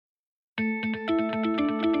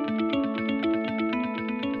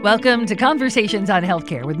Welcome to Conversations on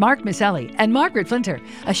Healthcare with Mark Misselli and Margaret Flinter,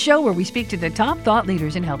 a show where we speak to the top thought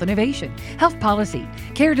leaders in health innovation, health policy,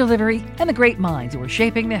 care delivery, and the great minds who are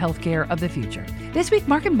shaping the healthcare of the future. This week,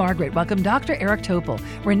 Mark and Margaret welcome Dr. Eric Topol,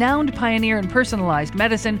 renowned pioneer in personalized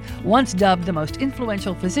medicine, once dubbed the most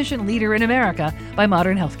influential physician leader in America by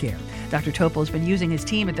Modern Healthcare. Dr. Topol has been using his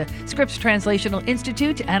team at the Scripps Translational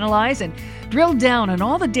Institute to analyze and drill down on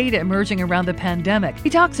all the data emerging around the pandemic. He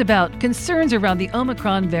talks about concerns around the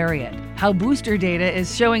Omicron variant, how booster data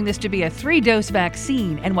is showing this to be a 3-dose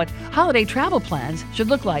vaccine, and what holiday travel plans should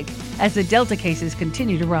look like as the Delta cases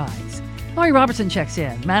continue to rise. Laurie Robertson checks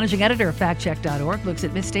in. Managing editor of factcheck.org looks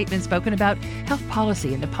at misstatements spoken about health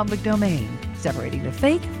policy in the public domain, separating the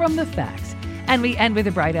fake from the facts. And we end with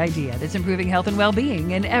a bright idea that's improving health and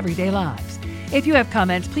well-being in everyday lives. If you have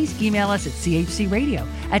comments, please email us at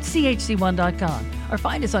chcradio@chc1.com or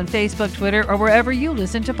find us on Facebook, Twitter, or wherever you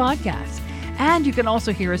listen to podcasts. And you can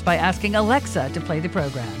also hear us by asking Alexa to play the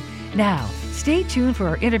program. Now, stay tuned for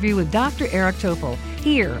our interview with Dr. Eric Topol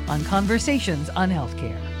here on Conversations on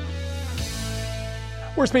Healthcare.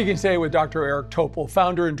 We're speaking today with Dr. Eric Topol,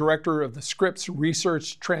 founder and director of the Scripps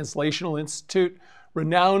Research Translational Institute.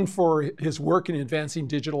 Renowned for his work in advancing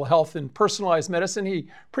digital health and personalized medicine, he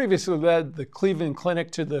previously led the Cleveland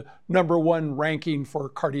Clinic to the #1 ranking for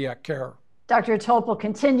cardiac care. Dr. Topol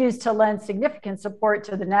continues to lend significant support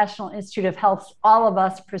to the National Institute of Health's All of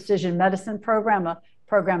Us Precision Medicine program, a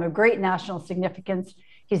program of great national significance.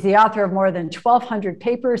 He's the author of more than 1,200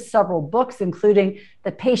 papers, several books, including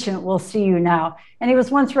The Patient Will See You Now. And he was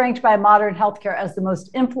once ranked by Modern Healthcare as the most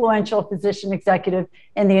influential physician executive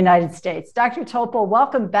in the United States. Dr. Topol,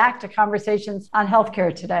 welcome back to Conversations on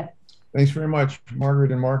Healthcare today. Thanks very much,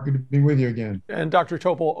 Margaret and Mark. Good to be with you again. And Dr.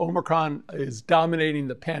 Topol, Omicron is dominating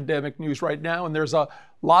the pandemic news right now, and there's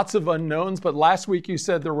lots of unknowns. But last week you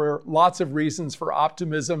said there were lots of reasons for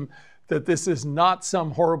optimism that this is not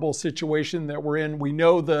some horrible situation that we're in. We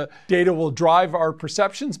know the data will drive our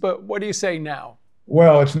perceptions, but what do you say now?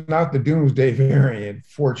 Well, it's not the doomsday variant,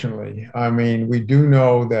 fortunately. I mean, we do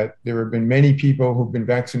know that there have been many people who've been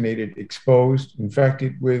vaccinated, exposed,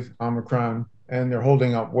 infected with Omicron, and they're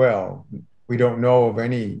holding up well. We don't know of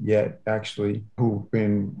any yet, actually, who've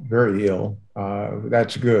been very ill.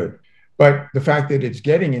 That's good. But the fact that it's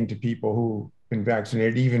getting into people who been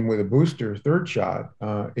vaccinated, even with a booster third shot,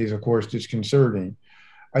 is of course disconcerting.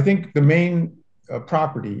 I think the main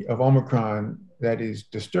property of Omicron that is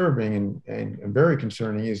disturbing and very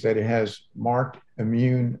concerning is that it has marked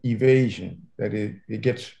immune evasion, that it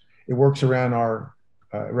works around our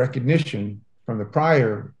recognition from the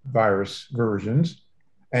prior virus versions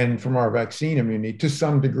and from our vaccine immunity to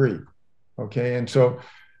some degree. Okay, and so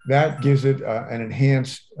that gives it an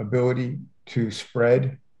enhanced ability to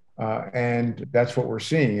spread. And that's what we're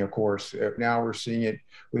seeing, of course. Now we're seeing it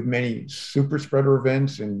with many super spreader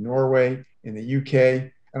events in Norway, in the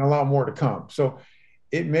UK, and a lot more to come. So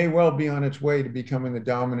it may well be on its way to becoming the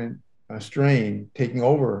dominant strain, taking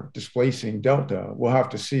over, displacing Delta. We'll have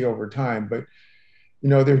to see over time. But, you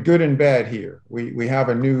know, there's good and bad here. We have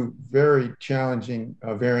a new, very challenging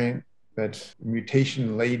variant that's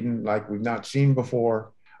mutation laden like we've not seen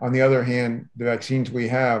before. On the other hand, the vaccines we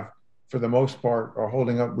have, for the most part, are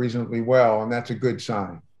holding up reasonably well, and that's a good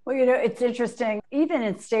sign. Well, you know, it's interesting. Even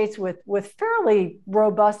in states with fairly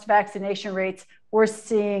robust vaccination rates, we're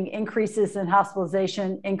seeing increases in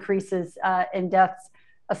hospitalization, increases in deaths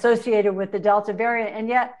associated with the Delta variant. And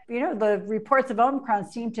yet, you know, the reports of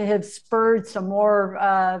Omicron seem to have spurred some more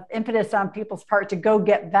impetus on people's part to go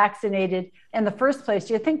get vaccinated in the first place.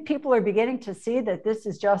 Do you think people are beginning to see that this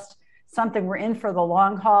is just something we're in for the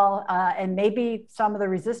long haul, and maybe some of the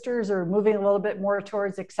resistors are moving a little bit more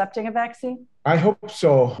towards accepting a vaccine? I hope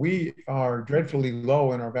so. We are dreadfully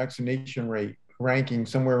low in our vaccination rate, ranking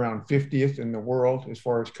somewhere around 50th in the world as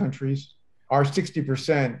far as countries. Our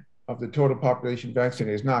 60% of the total population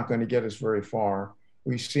vaccinated is not going to get us very far.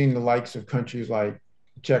 We've seen the likes of countries like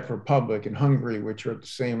the Czech Republic and Hungary, which are at the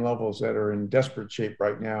same levels, that are in desperate shape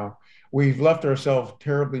right now. We've left ourselves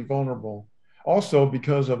terribly vulnerable. Also,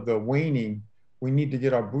 because of the waning, we need to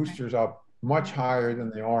get our boosters up much higher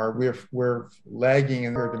than they are. We're lagging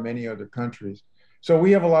compared to many other countries. So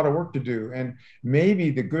we have a lot of work to do. And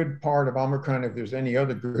maybe the good part of Omicron, if there's any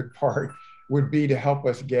other good part, would be to help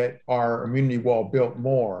us get our immunity wall built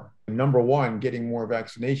more. Number one, getting more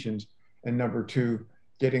vaccinations. And number two,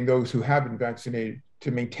 getting those who have been vaccinated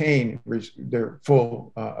to maintain their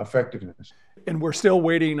full effectiveness. And we're still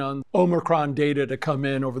waiting on Omicron data to come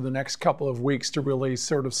in over the next couple of weeks to really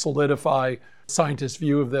sort of solidify scientists'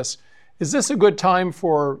 view of this. Is this a good time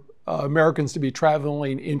for Americans to be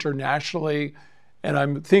traveling internationally? And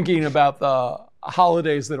I'm thinking about the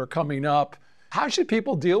holidays that are coming up. How should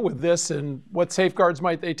people deal with this, and what safeguards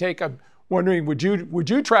might they take? I'm wondering, would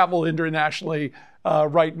you travel internationally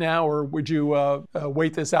right now, or would you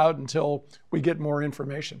wait this out until we get more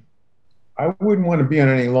information? I wouldn't want to be on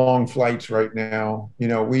any long flights right now.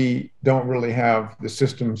 We don't really have the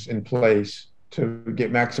systems in place to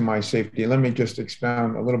get maximized safety. Let me just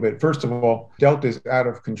expound a little bit. First of all, Delta is out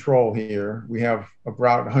of control here. We have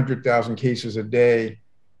about 100,000 cases a day,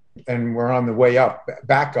 and we're on the way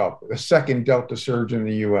back up, a second Delta surge in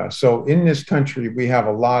the US. So in this country, we have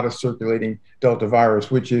a lot of circulating Delta virus,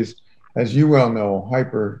 which is, as you well know,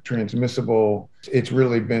 hyper transmissible. It's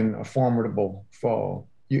really been a formidable foe.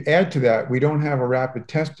 You add to that, we don't have a rapid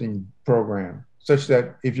testing program, such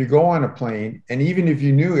that if you go on a plane, and even if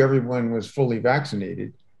you knew everyone was fully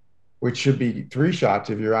vaccinated, which should be 3 shots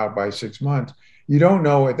if you're out by 6 months, you don't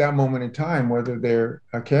know at that moment in time whether they're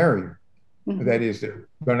a carrier. Mm-hmm. That is, they're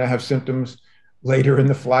going to have symptoms later in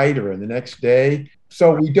the flight or in the next day.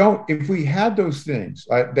 So if we had those things,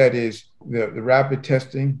 that is the rapid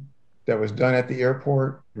testing that was done at the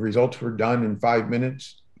airport, the results were done in 5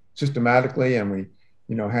 minutes systematically, and we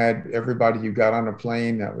had everybody who got on a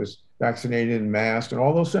plane that was vaccinated and masked and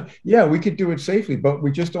all those things. Yeah, we could do it safely, but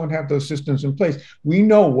we just don't have those systems in place. We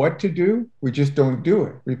know what to do, we just don't do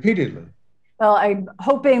it repeatedly. Well, I'm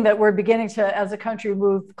hoping that we're beginning to, as a country,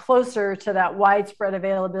 move closer to that widespread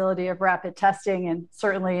availability of rapid testing, and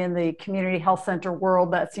certainly in the community health center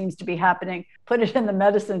world, that seems to be happening. Put it in the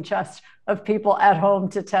medicine chest of people at home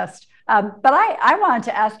to test. But I wanted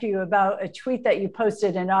to ask you about a tweet that you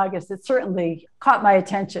posted in August that certainly caught my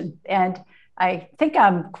attention. And I think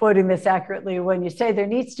I'm quoting this accurately when you say there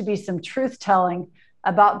needs to be some truth telling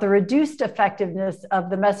about the reduced effectiveness of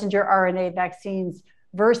the messenger RNA vaccines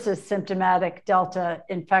versus symptomatic Delta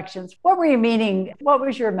infections. What were you meaning? What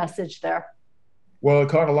was your message there? Well, it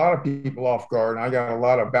caught a lot of people off guard, and I got a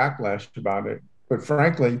lot of backlash about it. But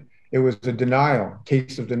frankly, it was a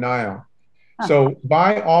case of denial. So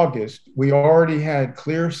by August, we already had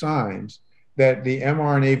clear signs that the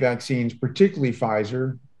mRNA vaccines, particularly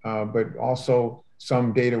Pfizer, but also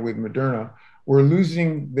some data with Moderna, were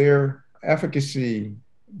losing their efficacy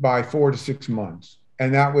by 4 to 6 months.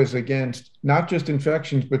 And that was against not just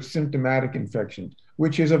infections, but symptomatic infections,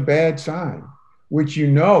 which is a bad sign, which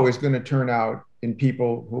is going to turn out in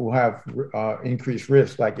people who have increased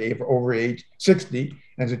risk, like over age 60,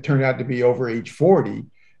 as it turned out to be over age 40,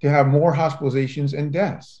 to have more hospitalizations and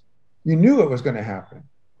deaths. You knew it was going to happen,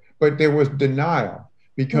 but there was denial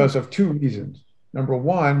because of 2 reasons. Number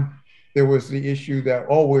one, there was the issue that,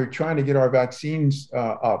 we're trying to get our vaccinations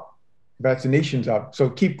up. So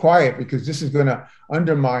keep quiet because this is going to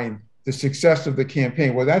undermine the success of the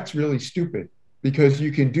campaign. Well, that's really stupid because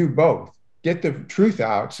you can do both. Get the truth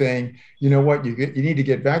out saying, you know what, you need to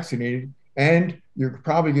get vaccinated, and you're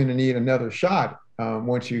probably going to need another shot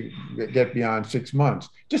once you get beyond 6 months.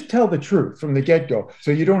 Just tell the truth from the get-go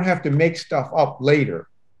so you don't have to make stuff up later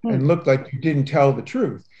and look like you didn't tell the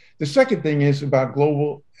truth. The second thing is about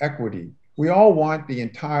global equity. We all want the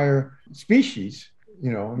entire species,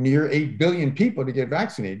 near 8 billion people to get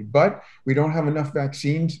vaccinated, but we don't have enough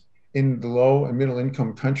vaccines in the low and middle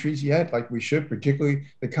income countries yet, like we should, particularly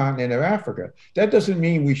the continent of Africa. That doesn't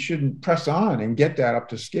mean we shouldn't press on and get that up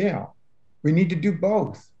to scale. We need to do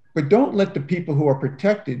both. But don't let the people who are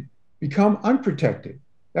protected become unprotected.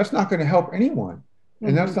 That's not going to help anyone.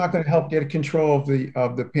 And that's not going to help get control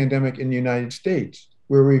of the pandemic in the United States,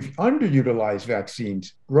 where we've underutilized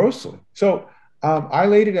vaccines grossly. So I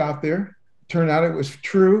laid it out there. Turned out it was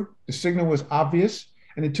true. The signal was obvious.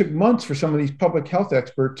 And it took months for some of these public health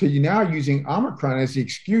experts to now using Omicron as the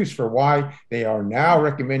excuse for why they are now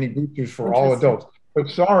recommending boosters for all adults. But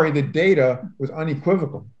sorry, the data was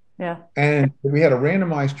unequivocal. Yeah. And we had a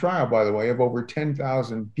randomized trial, by the way, of over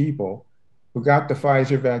 10,000 people who got the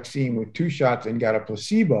Pfizer vaccine with 2 shots and got a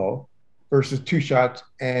placebo versus 2 shots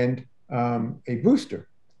and a booster.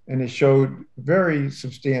 And it showed very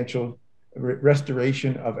substantial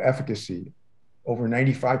restoration of efficacy, over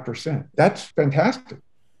 95%. That's fantastic.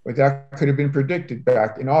 But that could have been predicted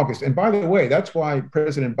back in August. And by the way, that's why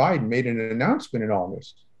President Biden made an announcement in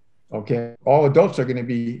August. Okay, all adults are going to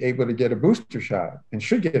be able to get a booster shot and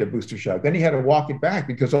should get a booster shot. Then he had to walk it back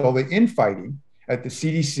because all the infighting at the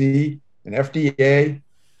CDC and FDA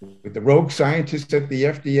with the rogue scientists at the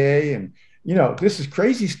FDA. And, this is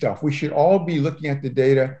crazy stuff. We should all be looking at the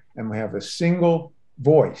data and we have a single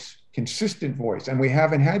voice, consistent voice. And we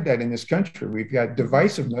haven't had that in this country. We've got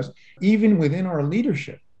divisiveness even within our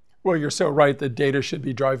leadership. Well, you're so right. The data should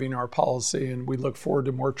be driving our policy, and we look forward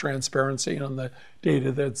to more transparency on the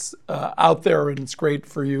data that's out there. And it's great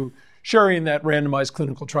for you sharing that randomized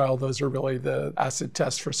clinical trial. Those are really the acid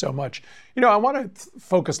tests for so much. I want to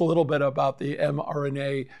focus a little bit about the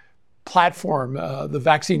mRNA platform. The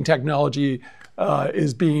vaccine technology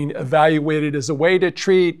is being evaluated as a way to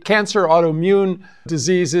treat cancer, autoimmune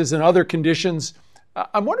diseases, and other conditions.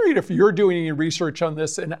 I'm wondering if you're doing any research on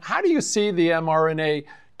this, and how do you see the mRNA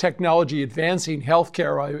technology advancing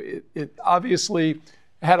healthcare? It obviously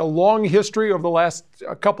had a long history over the last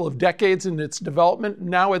couple of decades in its development.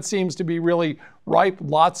 Now it seems to be really ripe,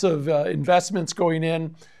 lots of investments going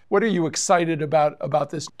in. What are you excited about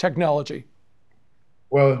this technology?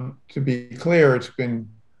 Well, to be clear, it's been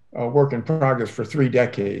a work in progress for 3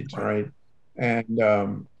 decades, right?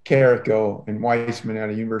 And Carrico and Weissman out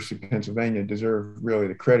of University of Pennsylvania deserve really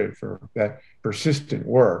the credit for that persistent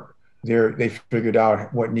work. They figured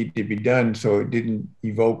out what needed to be done so it didn't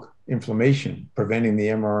evoke inflammation, preventing the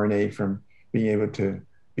mRNA from being able to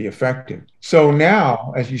be effective. So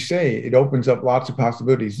now, as you say, it opens up lots of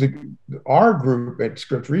possibilities. Our group at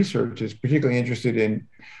Scripps Research is particularly interested in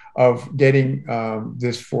getting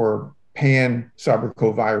this for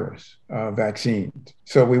pan-sarbecovirus vaccines.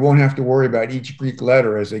 So we won't have to worry about each Greek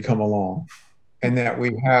letter as they come along, and that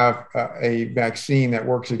we have a vaccine that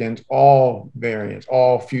works against all variants,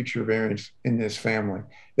 all future variants in this family.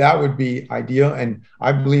 That would be ideal, and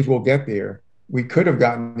I believe we'll get there. We could have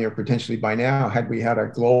gotten there potentially by now had we had a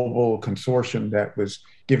global consortium that was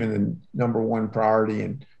given the #1 priority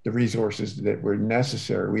and the resources that were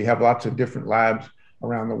necessary. We have lots of different labs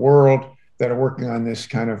around the world that are working on this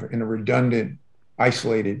kind of in a redundant,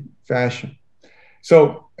 isolated fashion.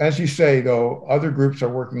 So as you say, though, other groups are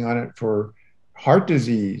working on it for heart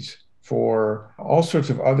disease, for all sorts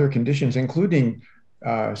of other conditions, including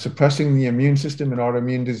suppressing the immune system in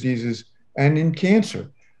autoimmune diseases and in cancer.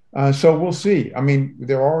 So we'll see. I mean,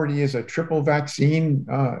 there already is a triple vaccine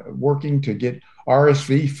working to get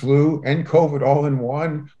RSV, flu, and COVID all in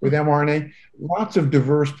one with mRNA. Lots of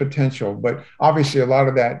diverse potential, but obviously a lot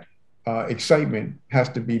of that excitement has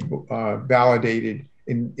to be validated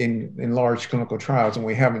in large clinical trials, and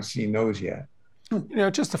we haven't seen those yet.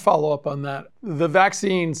 Just to follow up on that, the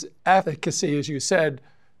vaccine's efficacy, as you said,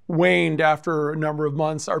 waned after a number of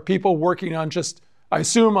months. Are people working on just, I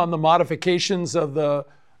assume, on the modifications of the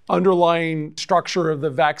underlying structure of the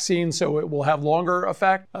vaccine so it will have longer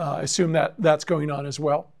effect? I assume that that's going on as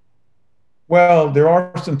well. Well, there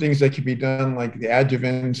are some things that can be done, like the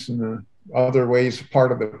adjuvants and the other ways,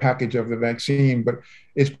 part of the package of the vaccine, but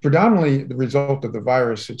it's predominantly the result of the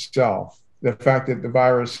virus itself. The fact that the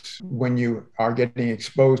virus, when you are getting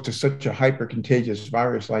exposed to such a hyper-contagious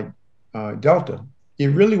virus like Delta, it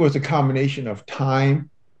really was a combination of time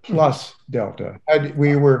plus Delta. Had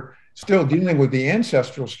we were still dealing with the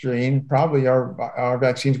ancestral strain, probably our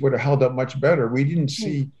vaccines would have held up much better. We didn't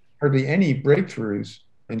see hardly any breakthroughs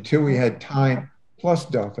until we had time plus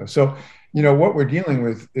Delta. So, what we're dealing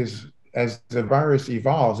with is, as the virus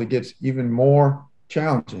evolves, it gets even more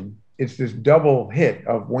challenging. It's this double hit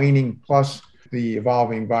of waning plus the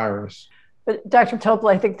evolving virus. But Dr.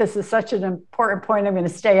 Topol, I think this is such an important point. I'm going to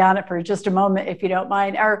stay on it for just a moment, if you don't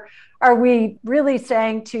mind. Are we really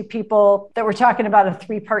saying to people that we're talking about a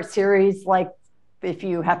 3-part series, like if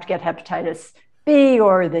you have to get hepatitis B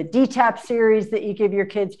or the DTaP series that you give your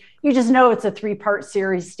kids, you just know it's a 3-part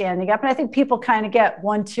series standing up. And I think people kind of get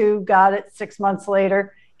 1, 2, got it 6 months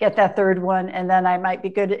later, get that 3rd one, and then I might be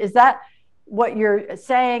good. Is that what you're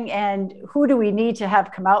saying? And who do we need to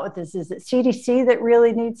have come out with this? Is it CDC that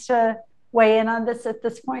really needs to weigh in on this at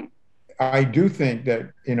this point? I do think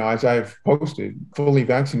that, as I've posted, fully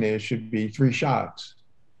vaccinated should be 3 shots.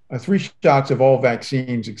 3 shots of all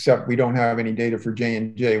vaccines, except we don't have any data for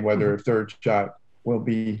J&J, whether a 3rd shot will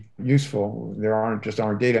be useful. There aren't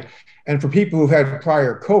data. And for people who've had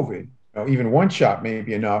prior COVID, even 1 shot may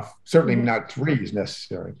be enough. Certainly not 3 is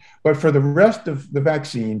necessary. But for the rest of the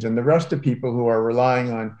vaccines and the rest of people who are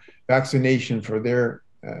relying on vaccination for their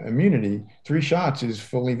immunity, 3 shots is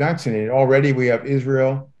fully vaccinated. Already we have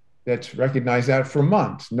Israel that's recognized that for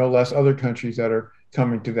months, no less other countries that are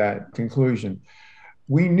coming to that conclusion.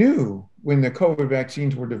 We knew when the COVID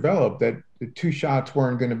vaccines were developed that the 2 shots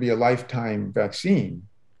weren't going to be a lifetime vaccine.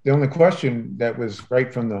 The only question that was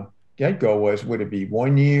right from the get-go was, would it be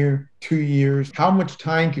 1 year, 2 years? How much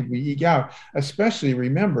time could we eke out? Especially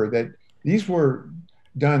remember that these were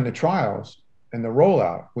done, the trials and the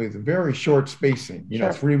rollout, with very short spacing,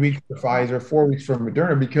 3 weeks for Pfizer, 4 weeks for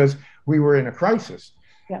Moderna, because we were in a crisis.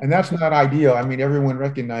 Yeah. And that's not ideal. I mean, everyone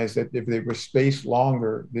recognized that if they were spaced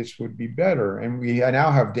longer, this would be better. And we now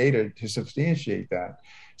have data to substantiate that.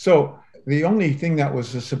 So The only thing that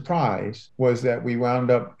was a surprise was that we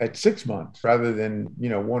wound up at 6 months rather than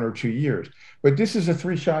 1 or 2 years. But this is a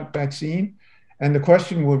 3-shot vaccine, and the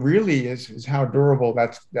question will really is how durable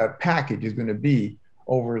that package is going to be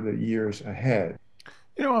over the years ahead.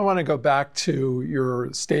 I want to go back to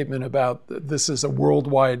your statement about this is a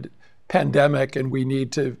worldwide pandemic and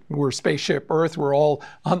we're spaceship Earth, we're all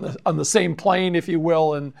on the same plane, if you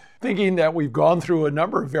will, and thinking that we've gone through a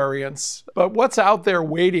number of variants. But what's out there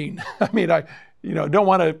waiting? I mean, I don't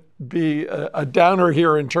want to be a downer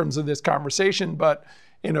here in terms of this conversation, but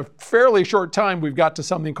in a fairly short time, we've got to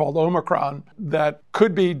something called Omicron that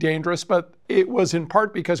could be dangerous, but it was in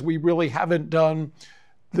part because we really haven't done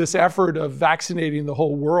this effort of vaccinating the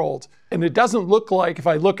whole world. And it doesn't look like, if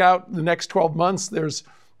I look out the next 12 months, there's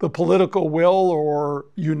the political will or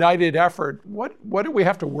united effort. What do we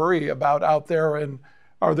have to worry about out there? And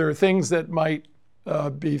are there things that might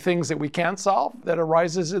be things that we can't solve that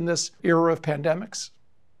arises in this era of pandemics?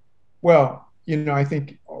 Well, I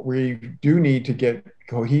think we do need to get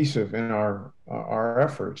cohesive in our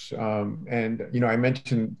efforts. And I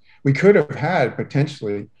mentioned we could have had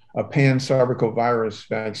potentially a pan-cervical virus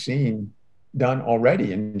vaccine done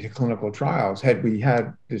already into clinical trials had we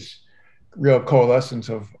had this real coalescence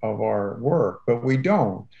of our work, but we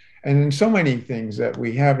don't. And in so many things that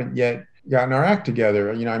we haven't yet gotten our act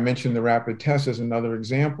together. I mentioned the rapid test as another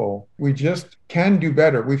example. We just can do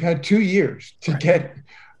better. We've had 2 years to get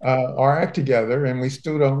our act together, and we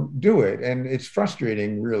still don't do it. And it's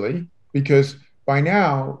frustrating, really, because by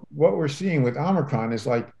now, what we're seeing with Omicron is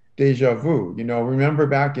like deja vu. Remember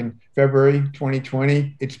back in February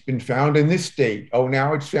 2020, it's been found in this state. Oh,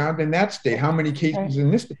 now it's found in that state. How many cases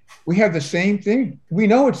in this state? We have the same thing. We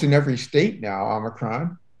know it's in every state now,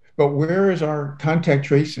 Omicron, but where is our contact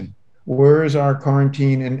tracing? Where is our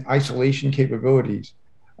quarantine and isolation capabilities?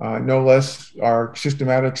 No less our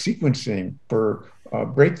systematic sequencing for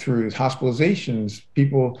breakthroughs, hospitalizations,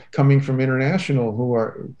 people coming from international who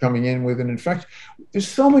are coming in with an infection. There's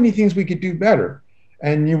so many things we could do better.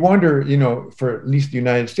 And you wonder, for at least the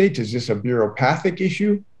United States, is this a bureaucratic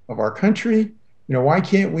issue of our country? Why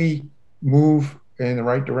can't we move in the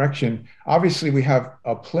right direction? Obviously, we have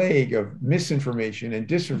a plague of misinformation and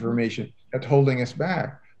disinformation that's holding us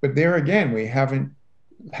back. But there again, we haven't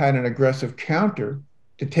had an aggressive counter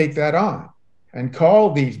to take that on and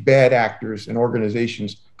call these bad actors and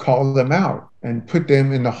organizations, call them out and put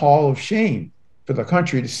them in the hall of shame for the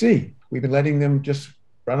country to see. We've been letting them just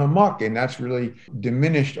run amok, and that's really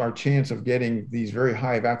diminished our chance of getting these very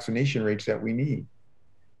high vaccination rates that we need.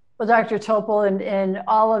 Well, Dr. Topol, in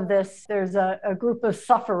all of this, there's a group of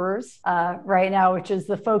sufferers right now, which is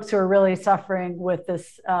the folks who are really suffering with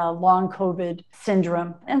this long COVID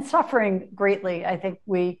syndrome and suffering greatly. I think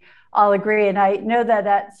we all agree. And I know that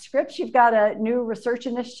at Scripps, you've got a new research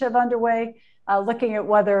initiative underway looking at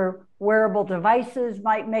whether wearable devices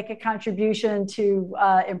might make a contribution to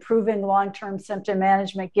improving long-term symptom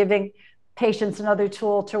management, giving patients another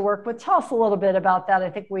tool to work with. Tell us a little bit about that. I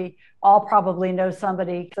think we all probably know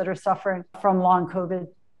somebody that are suffering from long COVID.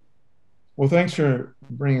 Well, thanks for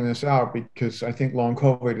bringing this out, because I think long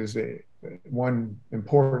COVID is one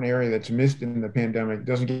important area that's missed in the pandemic. It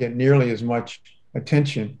doesn't get nearly as much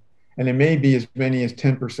attention. And it may be as many as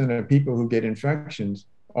 10% of people who get infections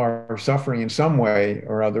are suffering in some way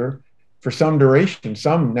or other for some duration,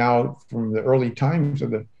 some now from the early times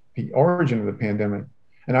of the origin of the pandemic.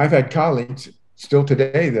 And I've had colleagues still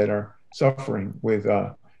today that are suffering with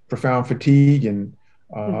profound fatigue and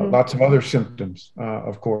lots of other symptoms,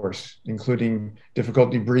 of course, including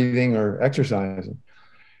difficulty breathing or exercising.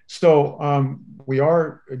 So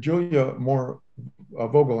Julia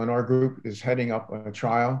Moore-Vogel in our group is heading up a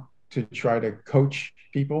trial to try to coach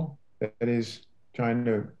people, that is trying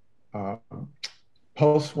to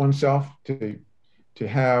pulse oneself to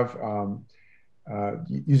have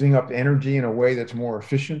using up the energy in a way that's more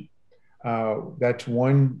efficient. That's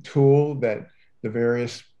one tool that the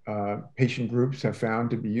various patient groups have found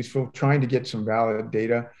to be useful, trying to get some valid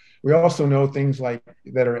data. We also know things like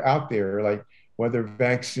that are out there, like whether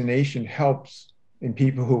vaccination helps in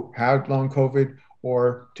people who have long COVID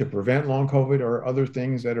or to prevent long COVID or other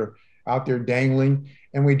things that are out there dangling.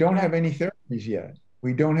 And we don't have any therapies yet.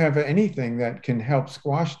 We don't have anything that can help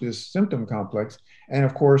squash this symptom complex. And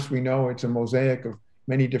of course, we know it's a mosaic of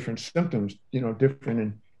many different symptoms, different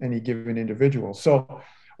in any given individual. So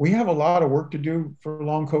we have a lot of work to do for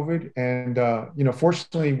long COVID. And,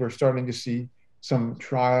 fortunately, we're starting to see some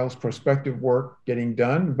trials, prospective work getting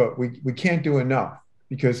done, but we can't do enough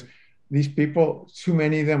because these people, too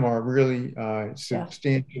many of them are really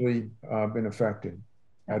substantially been affected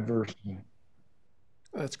adversely.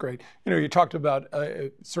 That's great. You talked about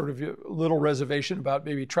sort of a little reservation about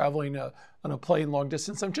maybe traveling on a plane long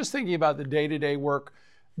distance. I'm just thinking about the day-to-day work,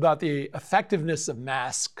 about the effectiveness of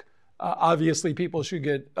masks. Obviously, people should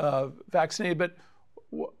get vaccinated, but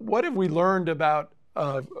what have we learned about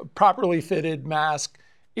properly fitted mask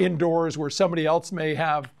indoors where somebody else may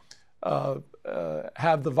have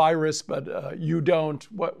the virus, but you don't?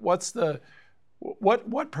 What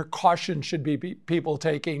precautions should be people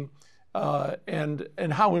taking?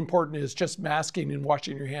 And how important is just masking and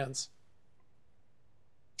washing your hands?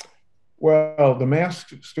 Well, the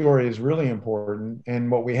mask story is really important.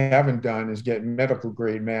 And what we haven't done is get medical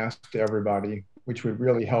grade masks to everybody, which would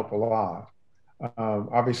really help a lot.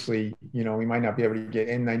 Obviously, we might not be able to get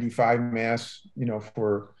N95 masks,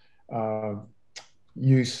 for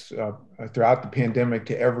use throughout the pandemic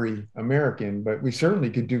to every American, but we certainly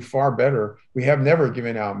could do far better. We have never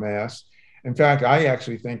given out masks. In fact, I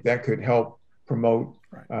actually think that could help promote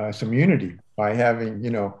some unity by having,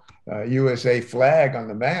 USA flag on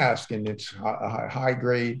the mask, and it's high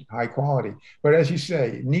grade, high quality. But as you say,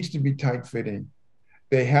 it needs to be tight fitting.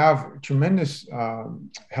 They have tremendous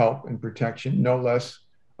help and protection, no less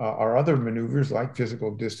are other maneuvers like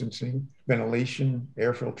physical distancing, ventilation,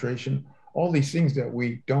 air filtration, all these things that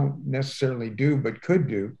we don't necessarily do but could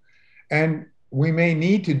do. And we may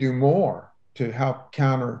need to do more to help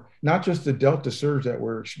counter not just the Delta surge that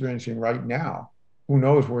we're experiencing right now, who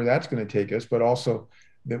knows where that's going to take us, but also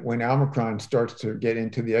that when Omicron starts to get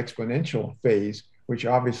into the exponential phase, which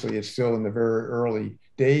obviously is still in the very early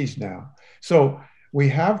days now. So we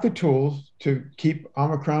have the tools to keep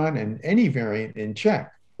Omicron and any variant in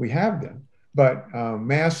check. We have them, but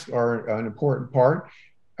masks are an important part.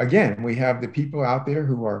 Again, we have the people out there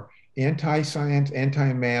who are anti-science,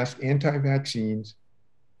 anti-mask, anti-vaccines,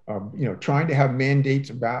 trying to have mandates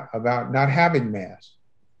about not having masks,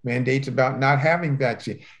 mandates about not having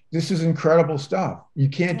vaccine. This is incredible stuff. You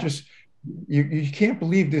can't you can't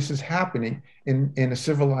believe this is happening in a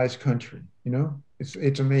civilized country.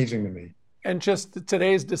 It's amazing to me. And just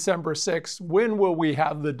today's December 6th. When will we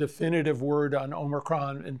have the definitive word on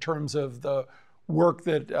Omicron in terms of the work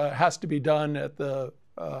that has to be done at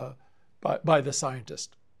by the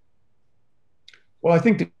scientist? Well, I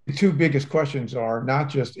think the two biggest questions are not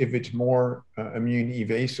just if it's more immune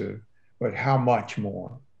evasive, but how much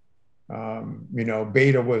more.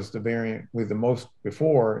 Beta was the variant with the most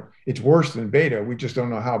before. It's worse than beta. We just don't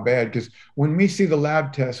know how bad, because when we see the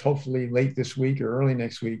lab tests, hopefully late this week or early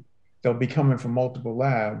next week, they'll be coming from multiple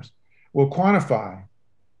labs. We'll quantify,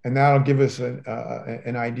 and that'll give us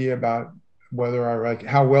an idea about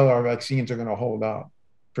how well our vaccines are going to hold up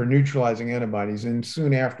for neutralizing antibodies. And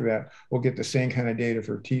soon after that, we'll get the same kind of data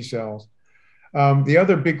for T cells. The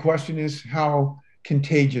other big question is, how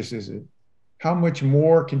contagious is it? How much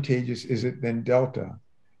more contagious is it than Delta?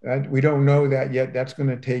 We don't know that yet. That's going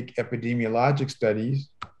to take epidemiologic studies.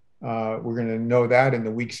 We're going to know that in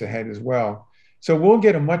the weeks ahead as well. So we'll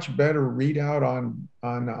get a much better readout on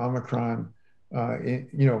Omicron,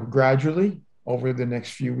 gradually over the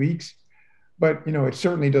next few weeks. But, it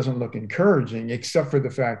certainly doesn't look encouraging, except for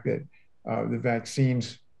the fact that the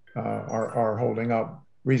vaccines are holding up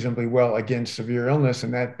reasonably well against severe illness.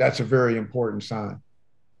 And that's a very important sign.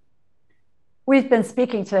 We've been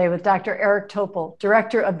speaking today with Dr. Eric Topol,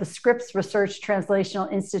 director of the Scripps Research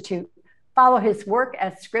Translational Institute. Follow his work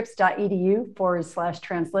at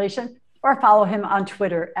scripps.edu/translation, or follow him on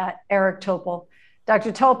Twitter at Eric Topol.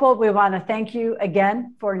 Dr. Topol, we want to thank you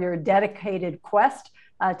again for your dedicated quest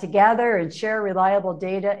to gather and share reliable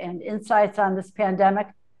data and insights on this pandemic,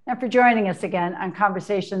 and for joining us again on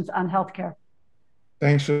Conversations on Healthcare.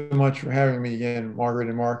 Thanks so much for having me again, Margaret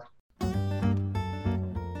and Mark.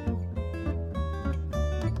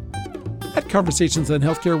 At Conversations on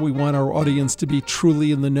Healthcare, we want our audience to be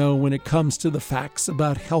truly in the know when it comes to the facts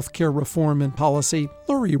about healthcare reform and policy.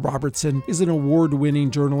 Lori Robertson is an award-winning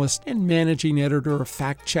journalist and managing editor of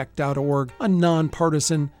FactCheck.org, a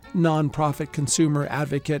nonpartisan, nonprofit consumer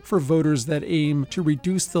advocate for voters that aim to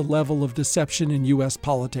reduce the level of deception in U.S.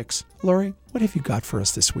 politics. Lori, what have you got for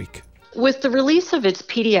us this week? With the release of its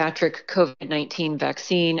pediatric COVID-19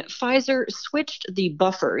 vaccine, Pfizer switched the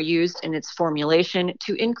buffer used in its formulation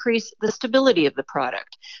to increase the stability of the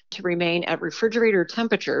product to remain at refrigerator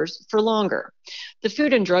temperatures for longer. The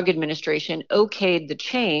Food and Drug Administration okayed the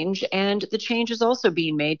change, and the change is also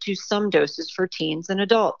being made to some doses for teens and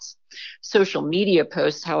adults. Social media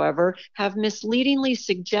posts, however, have misleadingly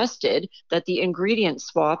suggested that the ingredient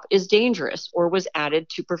swap is dangerous or was added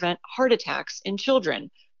to prevent heart attacks in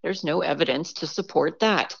children, There's no evidence to support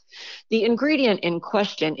that. The ingredient in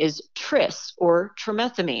question is tris, or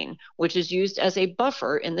trimethamine, which is used as a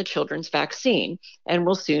buffer in the children's vaccine and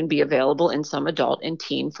will soon be available in some adult and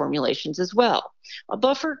teen formulations as well. A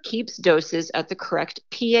buffer keeps doses at the correct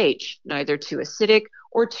pH, neither too acidic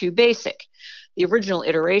or too basic. The original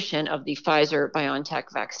iteration of the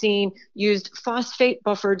Pfizer-BioNTech vaccine used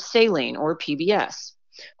phosphate-buffered saline, or PBS.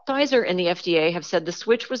 Pfizer and the FDA have said the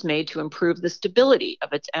switch was made to improve the stability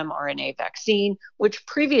of its mRNA vaccine, which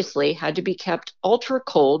previously had to be kept ultra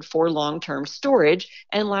cold for long-term storage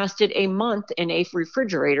and lasted a month in a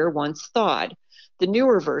refrigerator once thawed. The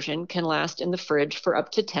newer version can last in the fridge for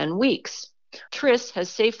up to 10 weeks. Tris has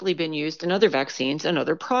safely been used in other vaccines and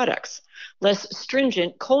other products. Less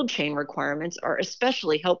stringent cold chain requirements are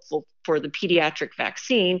especially helpful for the pediatric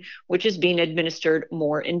vaccine, which is being administered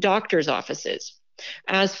more in doctors' offices.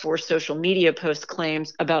 As for social media post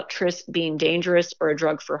claims about Tris being dangerous or a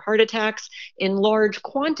drug for heart attacks, in large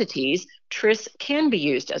quantities, Tris can be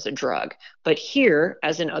used as a drug. But here,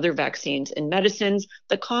 as in other vaccines and medicines,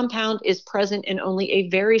 the compound is present in only a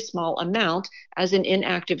very small amount as an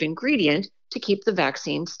inactive ingredient to keep the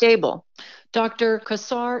vaccine stable. Dr.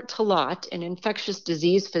 Kausar Talat, an infectious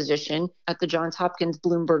disease physician at the Johns Hopkins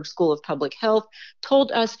Bloomberg School of Public Health,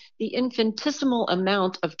 told us the infinitesimal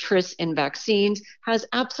amount of Tris in vaccines has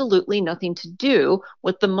absolutely nothing to do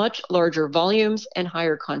with the much larger volumes and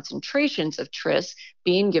higher concentrations of Tris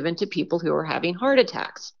being given to people who are having heart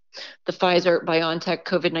attacks. The Pfizer-BioNTech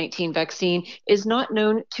COVID-19 vaccine is not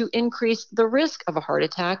known to increase the risk of a heart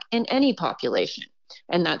attack in any population.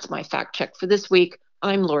 And that's my fact check for this week.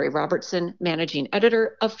 I'm Lori Robertson, managing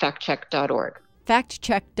editor of factcheck.org.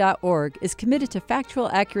 FactCheck.org is committed to factual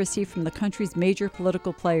accuracy from the country's major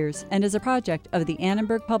political players and is a project of the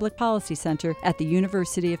Annenberg Public Policy Center at the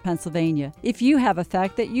University of Pennsylvania. If you have a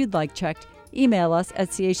fact that you'd like checked, email us at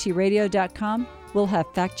chcradio.com. We'll have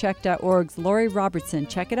FactCheck.org's Lori Robertson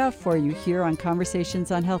check it out for you here on Conversations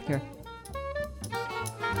on Healthcare.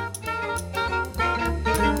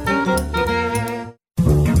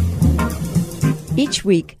 Each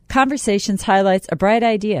week, Conversations highlights a bright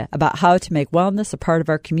idea about how to make wellness a part of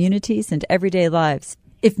our communities and everyday lives.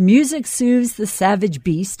 If music soothes the savage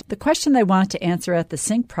beast, the question they want to answer at the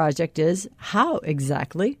Sync Project is, how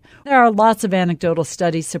exactly? There are lots of anecdotal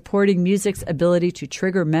studies supporting music's ability to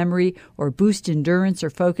trigger memory or boost endurance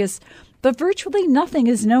or focus, but virtually nothing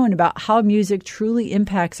is known about how music truly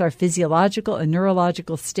impacts our physiological and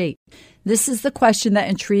neurological state. This is the question that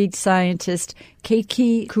intrigued scientist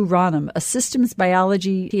Keiki Kuranam, a systems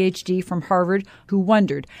biology PhD from Harvard, who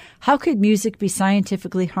wondered, how could music be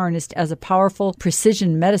scientifically harnessed as a powerful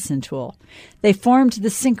precision medicine tool? They formed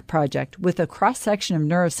the Sync Project with a cross-section of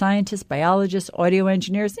neuroscientists, biologists, audio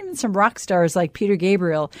engineers, even some rock stars like Peter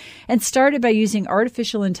Gabriel, and started by using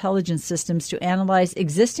artificial intelligence systems to analyze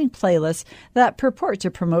existing playlists that purport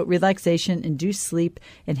to promote relaxation, induce sleep,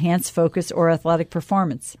 enhance focus, or athletic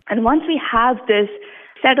performance. And once we have this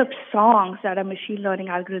set of songs that our machine learning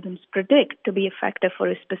algorithms predict to be effective for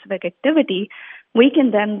a specific activity, we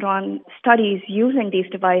can then run studies using these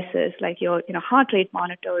devices like your heart rate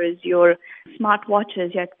monitors, your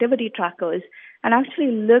smartwatches, your activity trackers, and actually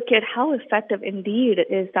look at how effective indeed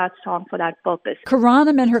is that song for that purpose.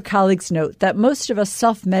 Kuranam and her colleagues note that most of us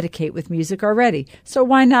self-medicate with music already, so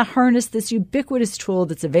why not harness this ubiquitous tool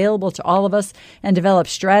that's available to all of us and develop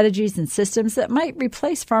strategies and systems that might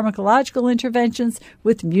replace pharmacological interventions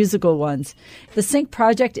with musical ones? The Sync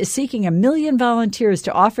Project is seeking 1 million volunteers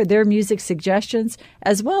to offer their music suggestions,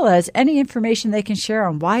 as well as any information they can share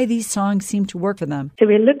on why these songs seem to work for them. So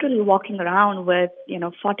we're literally walking around with,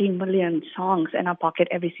 40 million songs in our pocket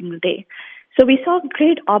every single day. So we saw a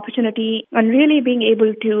great opportunity on really being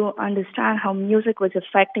able to understand how music was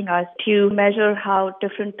affecting us, to measure how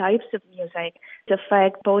different types of music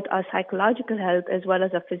affect both our psychological health as well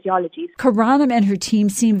as our physiology. Kuranam and her team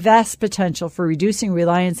see vast potential for reducing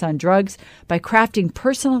reliance on drugs by crafting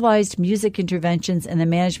personalized music interventions in the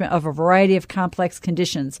management of a variety of complex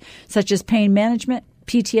conditions, such as pain management,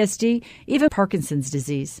 PTSD, even Parkinson's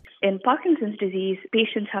disease. In Parkinson's disease,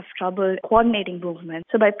 patients have trouble coordinating movement.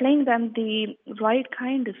 So by playing them the right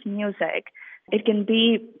kind of music, it can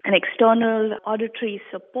be an external auditory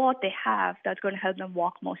support they have that's going to help them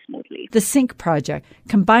walk more smoothly. The Sync Project,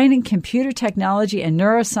 combining computer technology and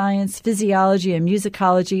neuroscience, physiology, and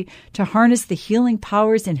musicology to harness the healing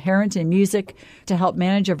powers inherent in music to help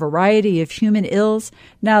manage a variety of human ills.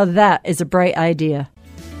 Now that is a bright idea.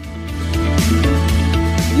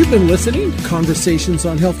 You've been listening to Conversations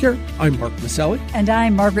on Healthcare. I'm Mark Maselli. And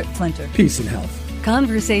I'm Margaret Flinter. Peace and health.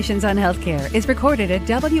 Conversations on Healthcare is recorded at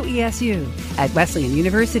WESU at Wesleyan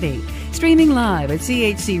University, streaming live at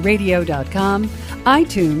chcradio.com,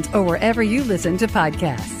 iTunes, or wherever you listen to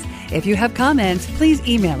podcasts. If you have comments, please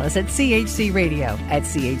email us at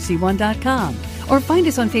chcradio@chc1.com or find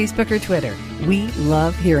us on Facebook or Twitter. We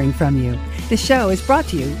love hearing from you. The show is brought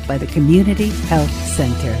to you by the Community Health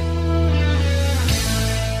Center.